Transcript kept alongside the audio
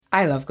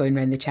I love going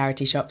round the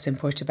charity shops in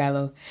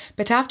Portobello,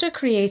 but after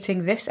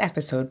creating this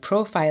episode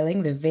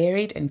profiling the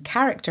varied and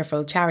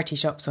characterful charity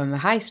shops on the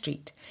high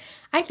street,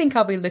 I think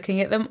I'll be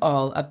looking at them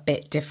all a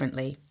bit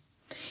differently.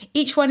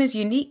 Each one is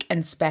unique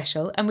and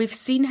special, and we've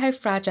seen how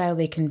fragile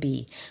they can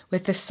be,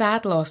 with the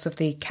sad loss of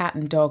the Cat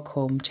and Dog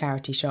Home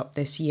charity shop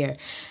this year,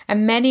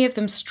 and many of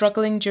them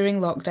struggling during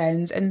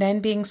lockdowns and then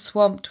being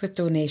swamped with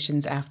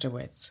donations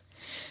afterwards.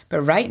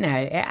 But right now,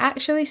 it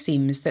actually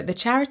seems that the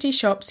charity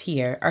shops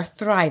here are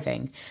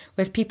thriving,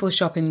 with people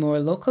shopping more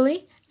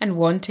locally and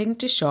wanting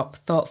to shop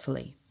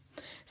thoughtfully.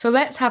 So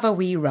let's have a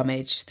wee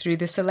rummage through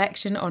the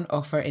selection on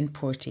offer in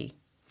Porty.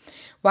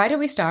 Why don't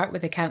we start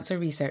with the Cancer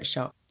Research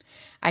Shop?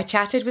 I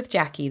chatted with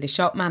Jackie, the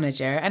shop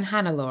manager, and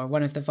Hannah-Laure,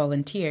 one of the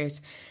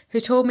volunteers,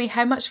 who told me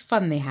how much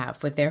fun they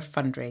have with their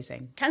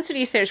fundraising. Cancer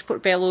Research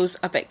Portobello's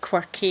a bit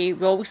quirky.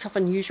 We always have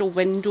unusual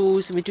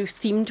windows. We do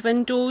themed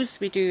windows.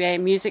 We do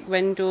music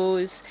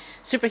windows,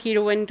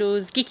 superhero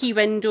windows, geeky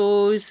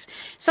windows,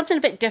 something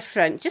a bit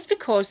different, just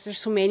because there's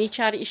so many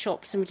charity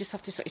shops and we just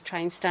have to sort of try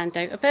and stand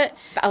out a bit.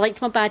 But I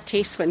liked my bad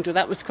taste window.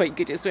 That was quite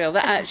good as well.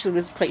 That actually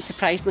was quite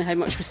surprisingly how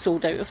much was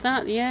sold out of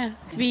that, yeah.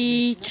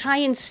 We try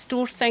and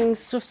store things,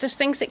 so if there's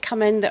things that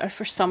come in that are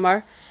for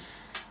summer,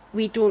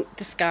 we don't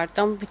discard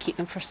them, we keep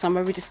them for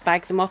summer, we just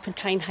bag them up and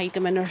try and hide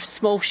them in our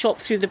small shop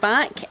through the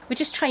back. We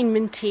just try and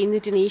maintain the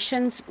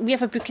donations. We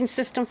have a booking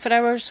system for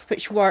ours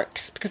which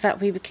works because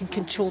that way we can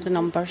control the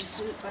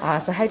numbers.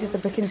 So how does the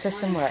booking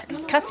system work?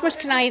 Customers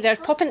can either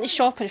pop into the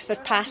shop if they're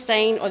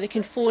passing, or they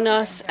can phone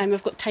us, and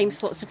we've got time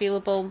slots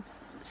available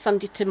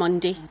Sunday to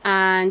Monday.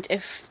 And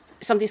if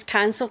somebody's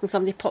cancelled and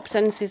somebody pops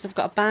in and says they've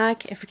got a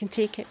bag, if we can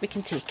take it, we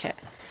can take it.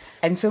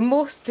 And so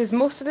does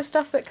most of the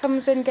stuff that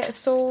comes in get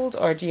sold,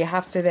 or do you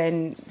have to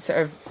then sort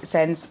of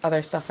send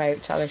other stuff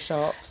out to other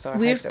shops? Or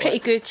we're pretty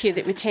good here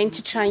that we tend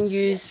to try and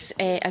use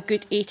a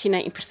good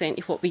 80-90%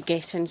 of what we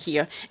get in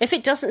here. If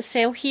it doesn't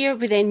sell here,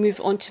 we then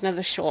move on to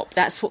another shop.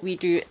 That's what we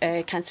do,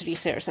 Cancer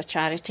Research, a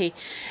charity,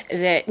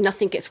 that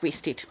nothing gets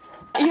wasted.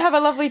 You have a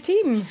lovely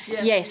team.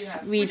 Yes,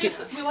 we do.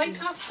 We like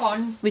to have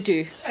fun. We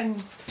do.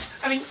 And,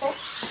 I mean,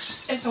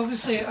 it's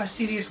obviously a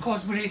serious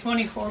cause we raise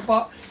money for,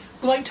 but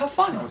we like to have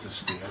fun.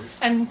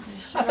 And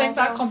I think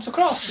that comes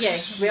across. Yeah,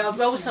 we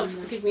always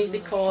have good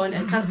music on,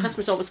 and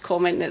customers always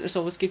comment that there's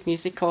always good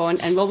music on,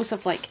 and we always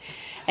have, like,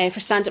 for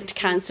Stand Up to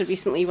Cancer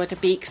recently, we had a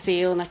bake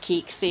sale and a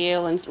cake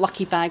sale and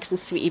lucky bags and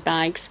sweetie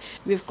bags.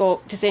 We've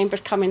got December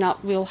coming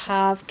up, we'll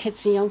have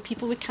kids and young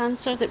people with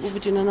cancer that we'll be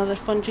doing another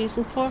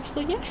fundraising for, so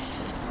yeah.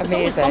 There's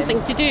always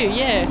something to do,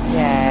 yeah.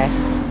 Yeah.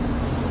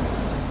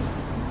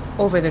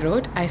 Over the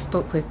road, I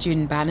spoke with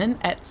June Bannon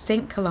at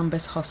St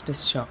Columba's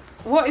Hospice Shop.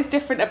 What is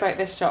different about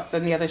this shop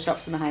than the other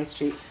shops on the high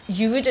street?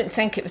 You wouldn't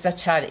think it was a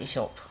charity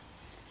shop.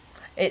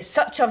 It's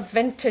such a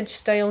vintage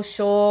style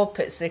shop.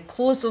 It's the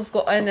clothes we've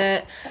got in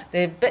it,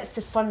 the bits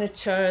of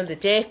furniture, the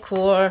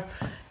decor.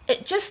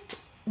 It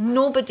just,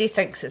 nobody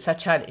thinks it's a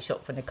charity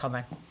shop when they come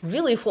in.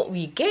 Really what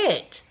we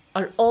get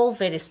are all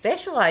very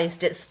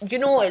specialised. It's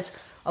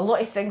a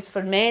lot of things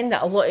for men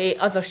that a lot of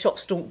other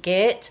shops don't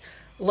get.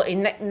 A lot of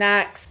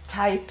knickknacks,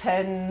 tie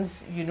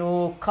pins,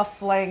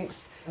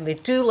 cufflinks. And they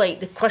do like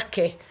the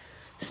quirky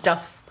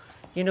stuff.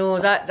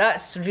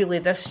 That's really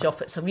this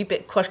shop. It's a wee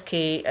bit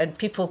quirky, and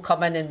people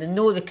come in and they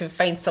know they can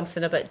find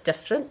something a bit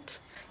different.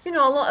 A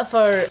lot of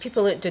our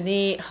people that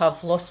donate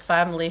have lost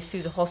family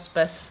through the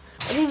hospice.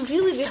 I mean,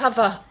 really, we have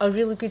a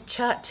really good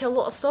chat to a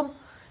lot of them,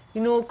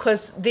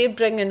 because they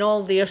bring in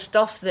all their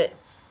stuff that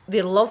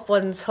their loved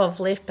ones have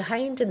left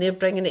behind, and they're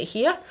bringing it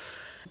here.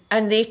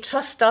 And they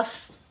trust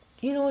us,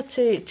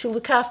 to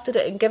look after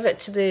it and give it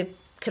to the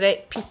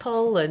correct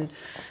people. And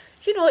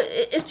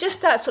it's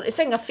just that sort of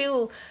thing. I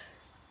feel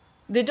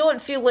they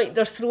don't feel like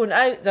they're thrown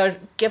out. They're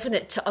giving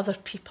it to other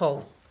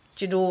people,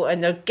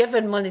 and they're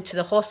giving money to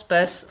the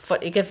hospice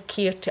to give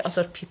care to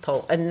other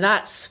people. And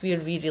that's where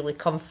we really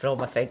come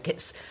from, I think.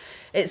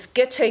 It's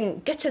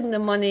getting the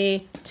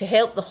money to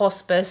help the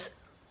hospice,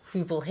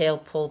 who will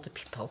help all the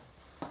people.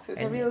 So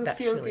it's a real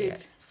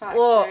feel-good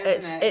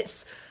factor,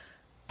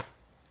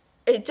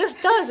 it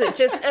just does. It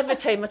just, every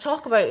time I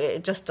talk about it,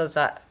 it just does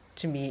that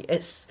to me.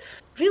 It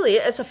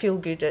is a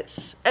feel-good.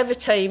 It's every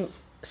time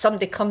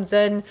somebody comes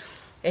in,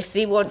 if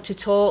they want to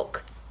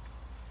talk,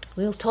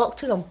 we'll talk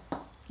to them,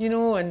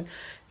 and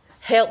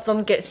help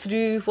them get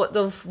through what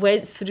they've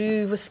went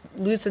through with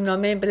losing a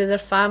member of their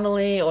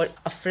family or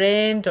a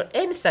friend or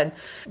anything.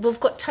 We've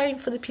got time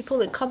for the people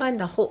that come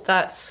in. I hope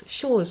that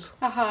shows.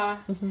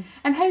 Mm-hmm.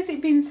 And how's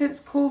it been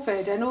since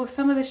COVID? I know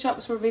some of the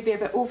shops were maybe a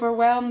bit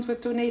overwhelmed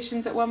with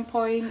donations at one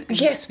point.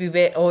 Yes, we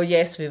were. Oh,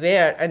 yes, we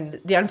were. And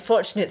the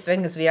unfortunate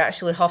thing is we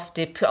actually have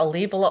to put a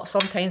label up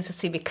sometimes to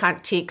say we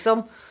can't take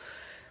them,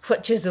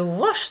 which is the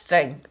worst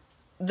thing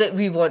that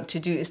we want to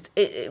do.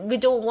 We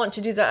don't want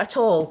to do that at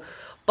all.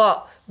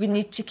 But we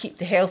need to keep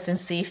the health and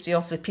safety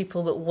of the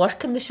people that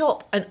work in the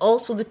shop and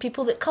also the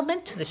people that come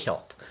into the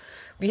shop.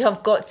 We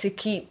have got to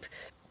keep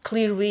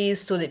clear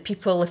ways so that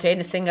people, if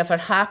anything ever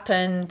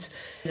happened,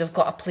 they've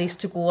got a place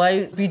to go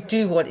out. We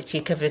do want to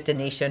take every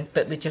donation,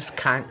 but we just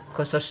can't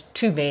because there's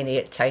too many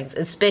at times,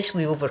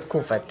 especially over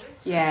COVID.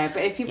 Yeah,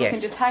 but if people can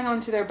just hang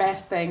on to their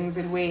best things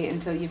and wait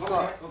until you've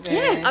got the...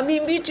 Yeah, I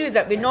mean, we do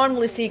that. We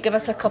normally say, give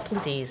us a couple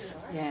of days.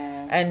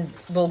 Yeah. And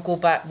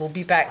we'll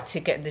be back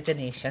to getting the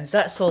donations.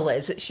 That's all it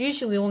is. It's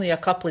usually only a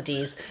couple of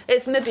days.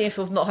 It's maybe if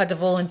we've not had a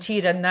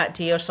volunteer in that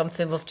day or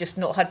something, we've just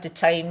not had the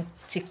time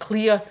to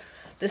clear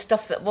the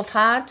stuff that we've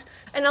had.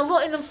 And a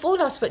lot of them phone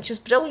us, which is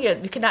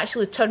brilliant. We can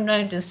actually turn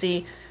around and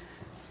say,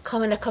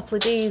 come in a couple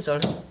of days, or,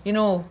 you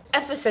know,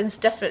 everything's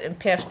different and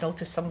personal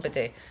to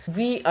somebody.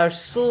 We are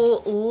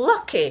so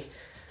lucky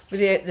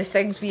with the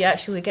things we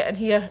actually get in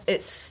here.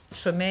 It's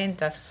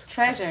tremendous.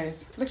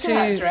 Treasures. Look at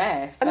that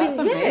dress. That's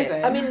amazing.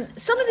 Yeah, I mean,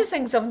 some of the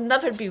things have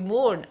never been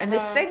worn, and the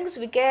things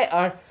we get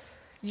are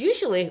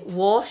usually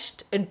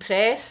washed and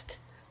pressed,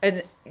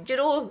 and, you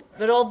know,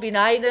 they're all been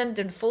ironed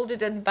and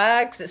folded in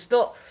bags. It's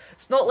not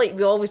like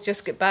we always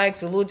just get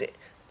bags with loads of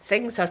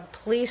things are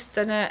placed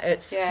in it.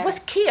 It's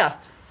with care.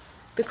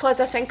 Because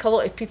I think a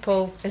lot of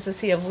people, as I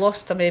say, have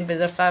lost a member of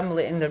their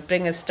family and they're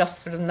bringing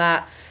stuff from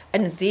that,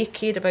 and they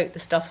care about the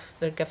stuff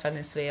they're given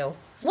as well.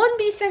 One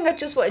wee thing I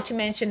just wanted to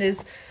mention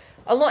is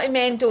a lot of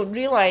men don't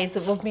realise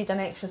that we've made an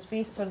extra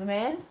space for the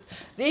men.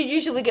 They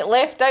usually get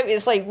left out.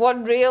 It's like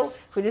one rail,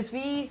 whereas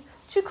we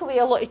took away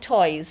a lot of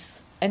toys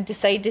and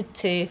decided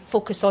to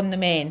focus on the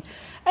men.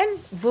 And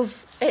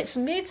it's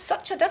made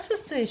such a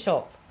difference to the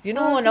shop, you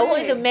know, and a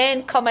lot of the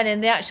men come in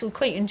and they actually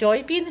quite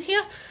enjoy being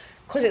here.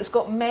 Because it's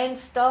got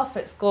men's stuff,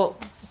 it's got,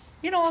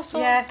 you know, so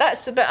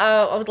that's the bit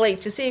I would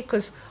like to say,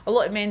 because a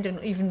lot of men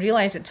don't even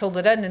realise it till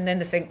they're in, and then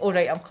they think, oh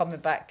right, I'm coming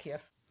back here.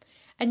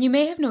 And you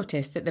may have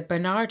noticed that the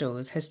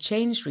Bernardos has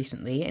changed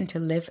recently into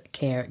Live,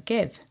 Care,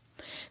 Give.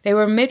 They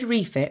were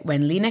mid-refit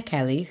when Lena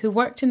Kelly, who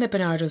worked in the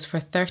Bernardos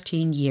for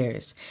 13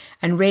 years,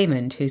 and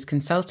Raymond, who's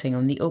consulting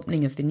on the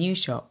opening of the new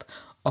shop,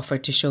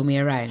 offered to show me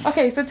around.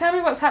 Okay, so tell me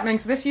what's happening.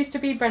 So this used to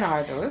be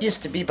Bernardo's?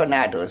 Used to be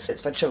Bernardo's.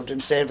 It's for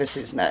children's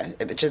services now,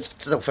 which is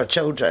still for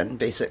children,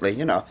 basically,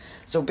 you know.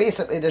 So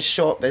basically this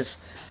shop is,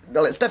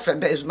 well, it's different,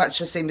 but it's much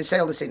the same. We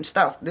sell the same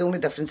stuff. The only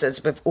difference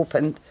is we've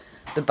opened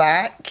the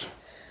back,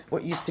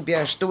 what used to be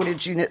our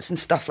storage units and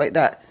stuff like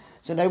that.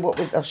 So now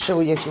I'll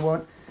show you if you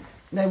want.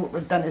 Now what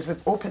we've done is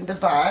we've opened the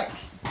back,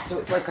 so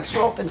it's like a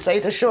shop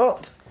inside a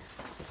shop.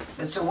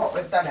 And so what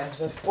we've done is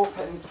we've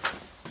opened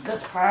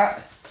this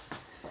part,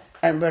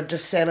 and we're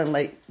just selling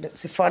like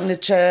bits of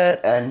furniture,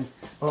 and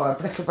our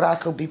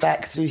bric-a-brac will be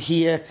back through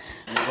here.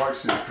 We've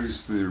actually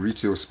increased the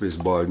retail space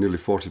by nearly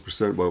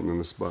 40% by opening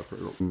this back.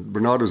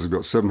 Bernardo's have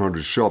got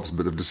 700 shops,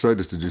 but they've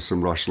decided to do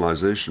some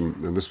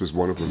rationalisation, and this was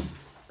one of them.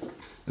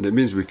 And it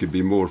means we could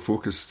be more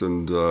focused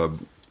and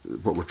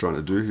what we're trying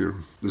to do here.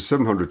 There's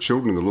 700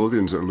 children in the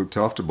Lothians that are looked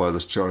after by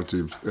this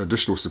charity,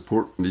 additional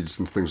support needs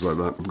and things like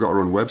that. We've got our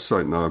own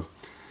website now,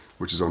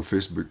 which is on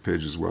Facebook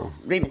page as well.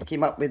 Raymond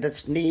came up with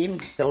this name,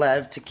 to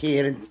live, to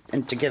care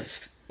and to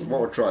give. What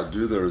we're trying to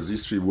do there is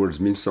these three words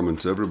mean something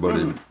to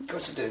everybody. Of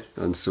course it do.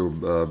 And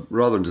so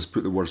rather than just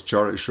put the words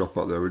charity shop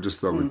up there, we just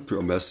thought we'd put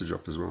a message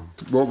up as well.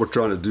 What we're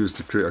trying to do is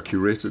to create a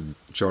curated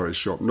charity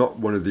shop, not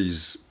one of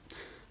these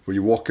where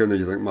you walk in and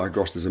you think, my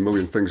gosh, there's a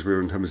million things where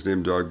in his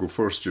name do I go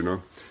first, you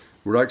know.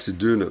 We're actually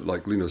doing it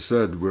like Lena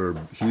said. We're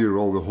here,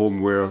 all the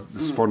homeware,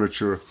 this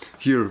furniture.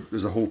 Here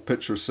is a whole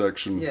picture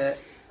section. Yeah.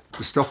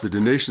 The stuff, the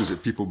donations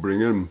that people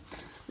bring in,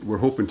 we're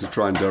hoping to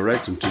try and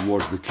direct them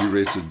towards the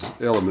curated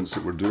elements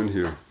that we're doing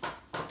here.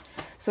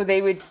 So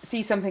they would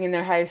see something in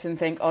their house and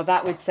think, oh,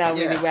 that would sell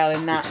really well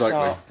in that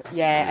shop.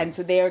 Yeah, and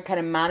so they're kind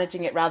of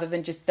managing it rather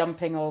than just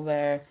dumping all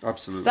their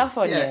stuff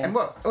on you. Yeah, and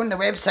on the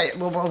website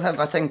we'll have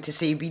a thing to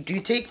say, we do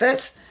take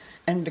this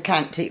and we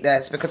can't take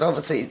this, because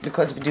obviously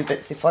because we do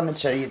bits of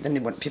furniture, you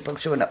didn't want people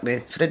showing up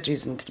with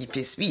fridges and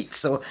three-piece suites,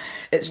 so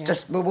it's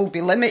just, we will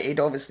be limited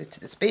obviously to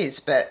the space,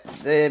 but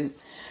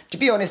to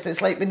be honest,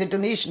 it's like when the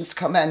donations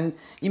come in,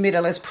 you more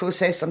or less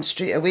process them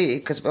straight away,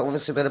 because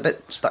obviously we're a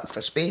bit stuck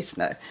for space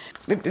now.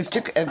 We've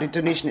took every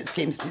donation that's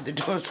came through the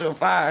door so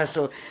far,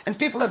 and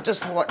people are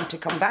just wanting to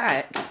come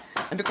back.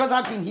 And because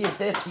I've been here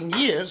 13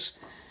 years,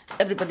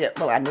 everybody,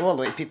 well, I know a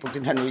lot of people,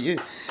 didn't I know you,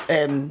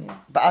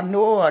 but I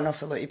know an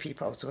awful lot of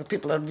people, so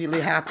people are really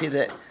happy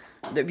that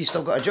we've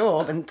still got a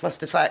job, and plus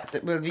the fact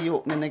that we're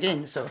reopening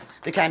again, so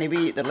they can't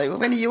wait. They're like, well,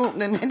 when are you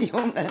opening? When are you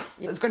opening?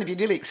 It's going to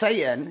be really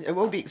exciting. It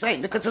will be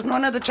exciting, because there's no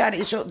other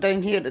charity shop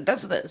down here that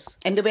does this.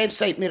 And the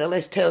website more or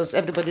less tells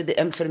everybody the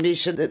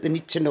information that they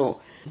need to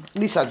know.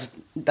 Lisa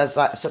does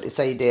that sort of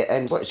side of it,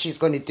 and what she's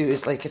going to do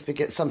is, like, if we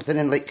get something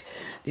in, like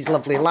these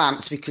lovely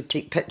lamps, we could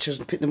take pictures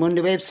and put them on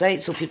the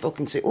website so people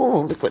can say,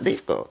 oh, look what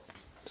they've got.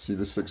 See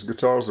the 6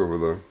 guitars over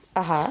there?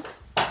 Uh-huh.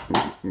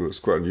 Well, it's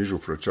quite unusual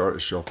for a charity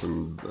shop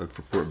and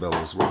for Portobello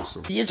as well.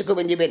 So years ago,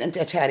 when you went into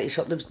a charity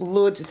shop, there was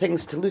loads of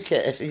things to look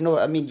at. If you know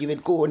what I mean, you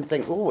would go and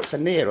think, "Oh, what's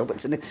in there?" or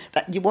 "What's in there?"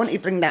 That you want to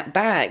bring that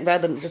back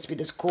rather than just be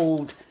this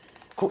cold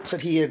coats are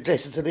here,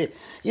 dresses are there.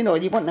 You know,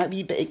 you want that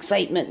wee bit of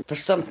excitement for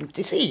something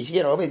to see,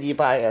 you know, whether you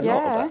buy it or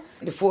not.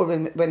 But before,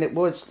 when it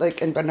was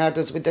like in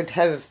Barnardo's, we did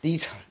have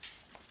these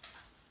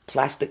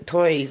plastic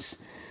toys,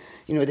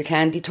 you know, the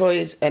candy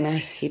toys, and I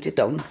hated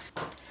them.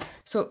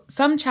 So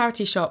some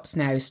charity shops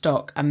now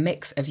stock a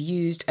mix of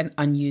used and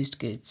unused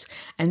goods,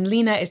 and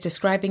Lena is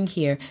describing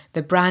here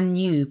the brand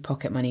new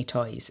pocket money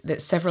toys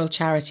that several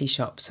charity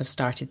shops have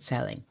started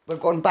selling. We're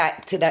going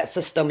back to that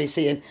system of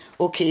saying,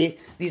 OK,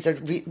 these are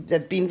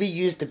they've been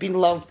reused, they've been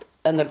loved,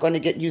 and they're going to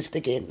get used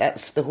again.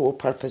 That's the whole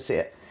purpose of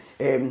it.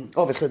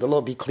 Obviously, they'll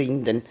all be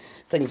cleaned and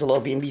things will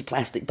all be in wee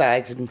plastic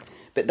bags,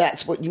 but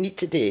that's what you need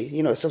to do,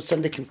 you know, so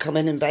somebody can come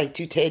in and buy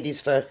 2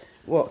 teddies for,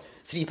 what,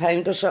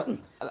 £3 or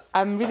something.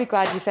 I'm really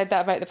glad you said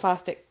that about the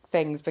plastic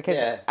things,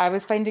 because I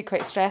was finding it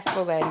quite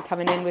stressful then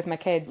coming in with my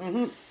kids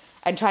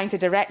and trying to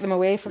direct them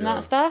away from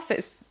that stuff.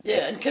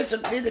 And kids,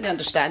 they don't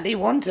understand, they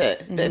want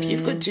it. But if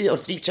you've got 2 or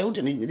 3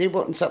 children, they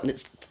want something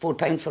that's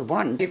 £4 for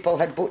one. People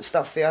had bought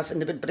stuff for us and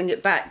they would bring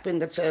it back when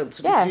their child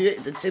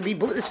they'd say, we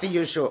bought this for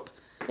your shop.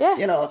 Yeah.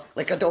 You know,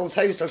 like a doll's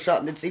house or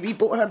something. They'd say, we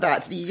bought her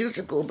that 3 years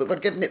ago, but we're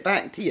giving it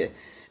back to you.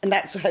 And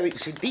that's how it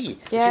should be.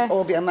 Yeah. It should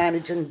all be a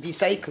managing,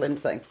 recycling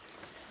thing.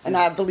 And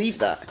I believe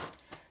that.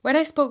 When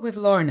I spoke with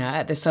Lorna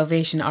at the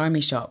Salvation Army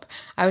shop,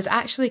 I was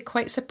actually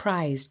quite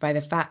surprised by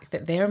the fact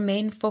that their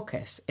main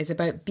focus is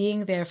about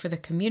being there for the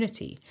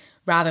community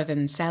rather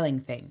than selling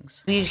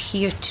things. We're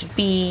here to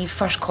be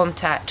first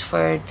contact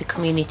for the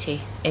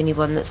community,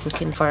 anyone that's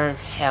looking for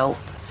help,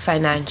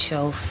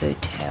 financial,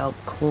 food help,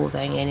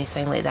 clothing,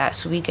 anything like that.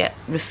 So we get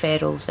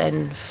referrals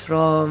in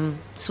from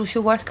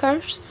social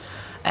workers,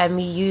 and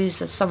we use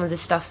some of the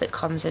stuff that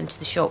comes into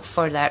the shop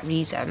for that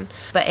reason.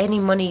 But any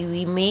money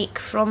we make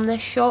from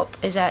this shop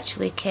is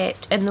actually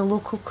kept in the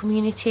local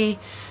community.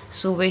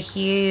 So we're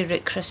here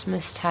at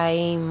Christmas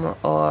time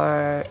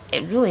or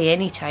really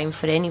any time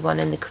for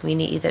anyone in the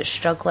community that's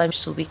struggling,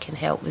 so we can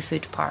help with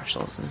food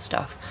parcels and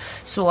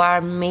stuff. So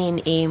our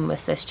main aim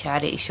with this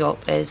charity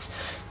shop is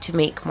to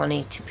make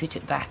money to put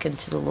it back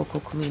into the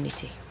local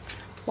community.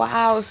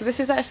 Wow, so this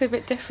is actually a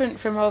bit different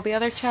from all the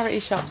other charity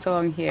shops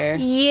along here.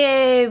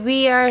 Yeah,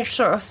 we are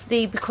sort of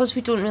because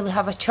we don't really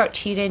have a church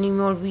here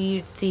anymore,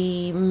 we're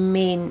the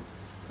main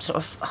sort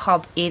of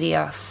hub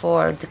area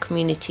for the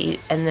community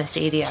in this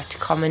area to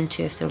come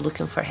into if they're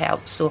looking for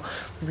help. So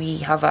we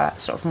have a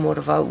sort of more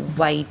of a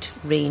wide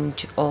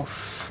range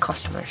of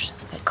customers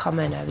that come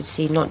in, I would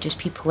say, not just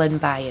people in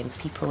buying,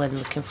 people in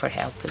looking for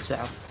help as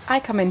well. I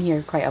come in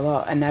here quite a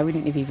lot and I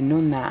wouldn't have even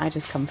known that. I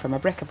just come from a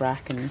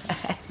bric-a-brac and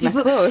my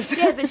clothes.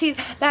 Yeah, but see,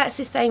 that's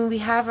the thing. We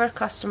have our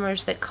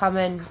customers that come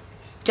in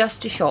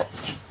just to shop,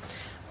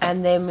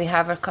 and then we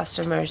have our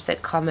customers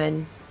that come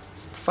in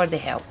for the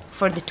help,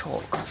 for the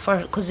talk,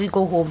 because they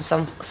go home.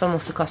 Some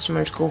of the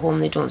customers go home,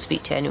 they don't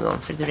speak to anyone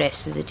for the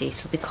rest of the day,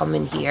 so they come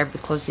in here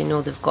because they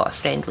know they've got a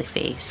friendly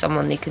face,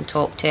 someone they can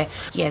talk to.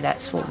 Yeah,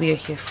 that's what we're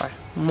here for,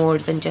 more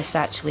than just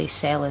actually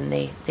selling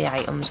the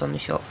items on the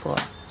shop floor.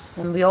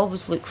 And we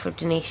always look for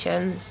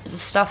donations. The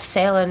stuff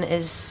selling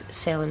is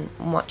selling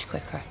much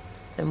quicker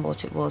than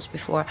what it was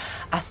before.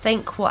 I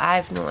think what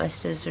I've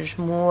noticed is there's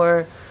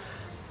more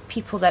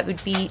people that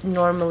would be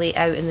normally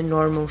out in the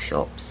normal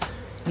shops,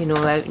 you know,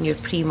 out in your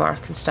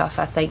Primark and stuff.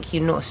 I think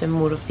you're noticing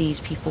more of these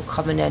people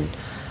coming in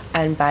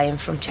and buying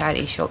from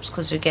charity shops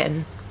because they're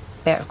getting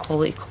better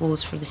quality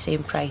clothes for the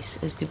same price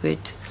as they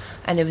would,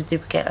 and they would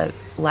get it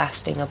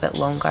lasting a bit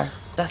longer.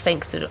 I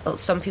think that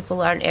some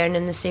people aren't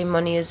earning the same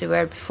money as they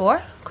were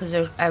before because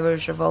their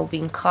hours have all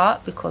been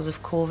cut because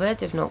of COVID.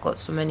 They've not got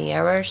so many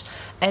hours,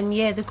 and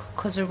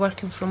because they're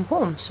working from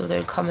home, so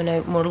they're coming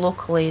out more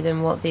locally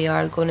than what they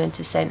are going into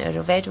the centre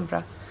of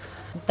Edinburgh.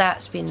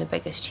 That's been the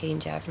biggest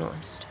change I've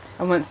noticed.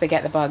 And once they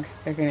get the bug,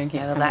 they're going to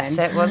keep coming that's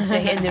in. it. Once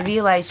they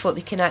realise what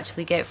they can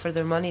actually get for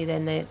their money,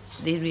 then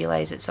they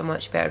realise it's a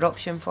much better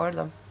option for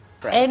them.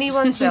 Right.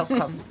 Anyone's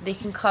welcome. They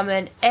can come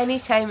in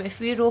anytime. If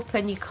we're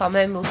open, you come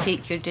in, we'll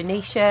take your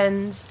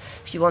donations.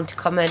 If you want to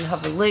come in,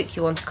 have a look,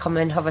 you want to come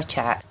in, have a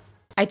chat.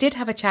 I did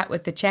have a chat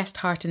with the Chest,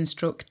 Heart and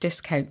Stroke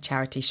Discount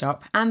Charity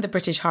Shop and the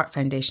British Heart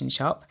Foundation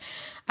shop.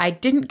 I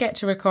didn't get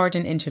to record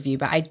an interview,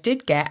 but I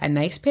did get a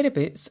nice pair of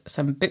boots,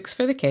 some books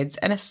for the kids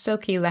and a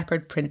silky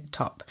leopard print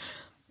top.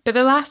 But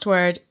the last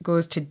word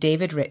goes to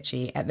David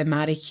Ritchie at the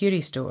Marie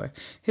Curie store,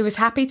 who was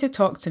happy to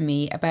talk to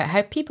me about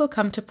how people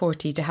come to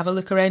Porty to have a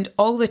look around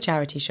all the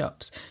charity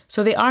shops,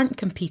 so they aren't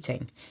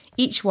competing.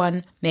 Each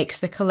one makes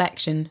the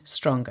collection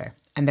stronger,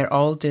 and they're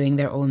all doing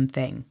their own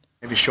thing.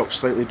 Every shop's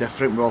slightly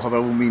different, we all have our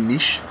own main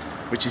niche,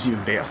 which is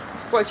even better.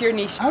 What's your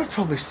niche? I would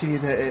probably say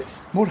that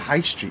it's more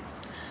high street.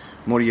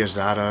 More of your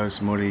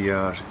Zara's, more of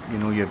your,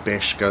 your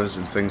Bershkas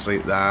and things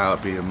like that,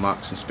 it'll be your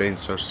Marks and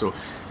Spencer, so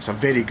it's a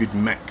very good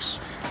mix.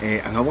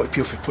 And a lot of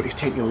people from Porty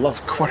tend to love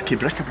quirky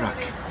bric-a-brac,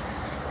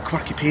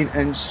 quirky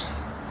paintings,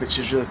 which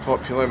is really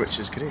popular, which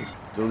is great.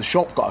 So the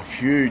shop got a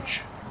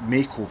huge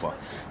makeover,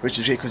 which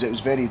is great because it was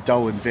very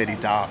dull and very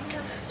dark.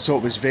 So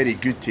it was very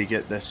good to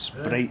get this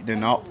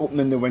brightening up,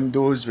 opening the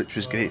windows, which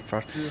was great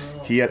for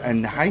here.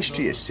 And the high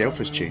street itself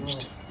has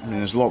changed. I mean,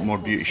 there's a lot more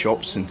beauty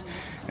shops and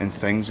and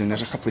things. And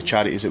there's a couple of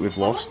charities that we've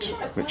lost,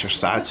 which are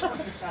sad.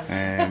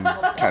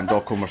 Cat and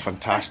Dog Home were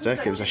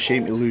fantastic. It was a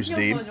shame to lose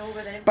them.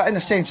 But in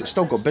a sense, it's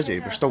still got busy.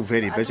 We're still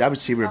very busy. I would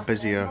say we're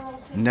busier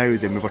now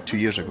than we were 2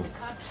 years ago.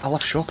 I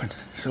love shopping.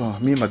 So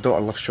me and my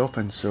daughter love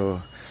shopping.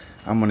 So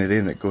I'm one of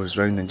them that goes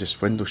round and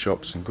just window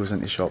shops and goes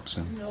into shops.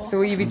 And So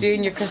will you be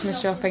doing your Christmas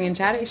shopping in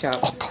charity shops?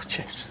 oh God,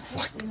 yes,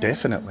 like,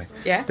 definitely.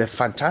 Yeah? The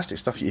fantastic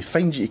stuff you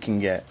find you can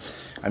get.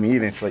 I mean,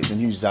 even for like the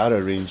new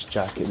Zara range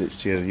jacket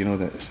that's here, you know,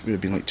 that would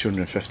have been like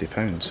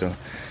 £250. So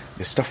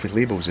the stuff with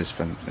labels is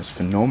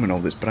phenomenal.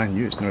 That's brand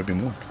new. It's never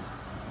been worn.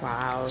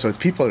 Wow. So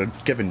people are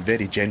giving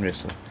very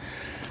generously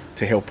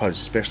to help us,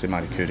 especially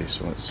Marie Curie.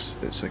 So it's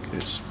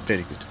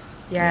very good.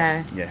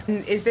 Yeah. Yeah.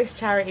 And is this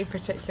charity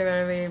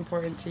particularly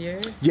important to you?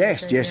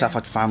 Yes, Yeah. I've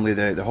had family.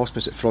 The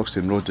hospice at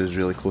Frogstone Road is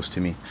really close to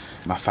me.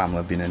 My family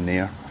have been in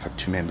there. I've had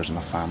 2 members in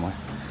my family,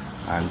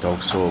 and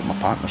also my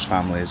partner's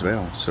family as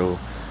well. So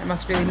It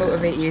must really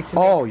motivate you to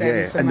oh make them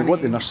yeah, some and money.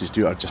 what the nurses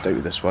do are just out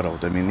of this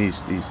world. I mean,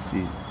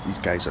 these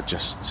guys are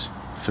just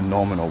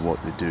phenomenal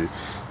what they do.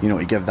 You know,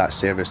 to give that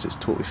service, it's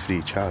totally free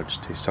of charge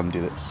to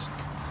somebody that's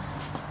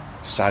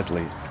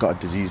sadly got a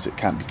disease that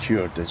can't be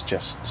cured. Is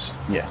just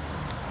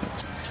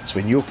So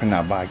when you open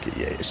that bag,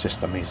 it's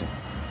just amazing.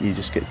 You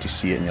just get to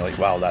see it and you're like,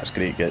 wow, that's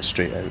great, get it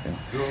straight out.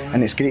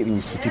 And it's great when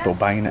you see people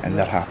buying it and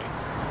they're happy.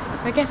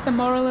 So I guess the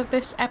moral of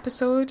this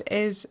episode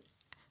is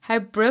how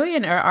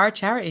brilliant are our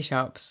charity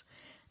shops.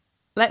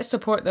 Let's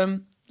support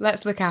them,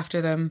 let's look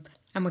after them,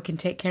 and we can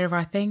take care of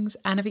our things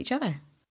and of each other.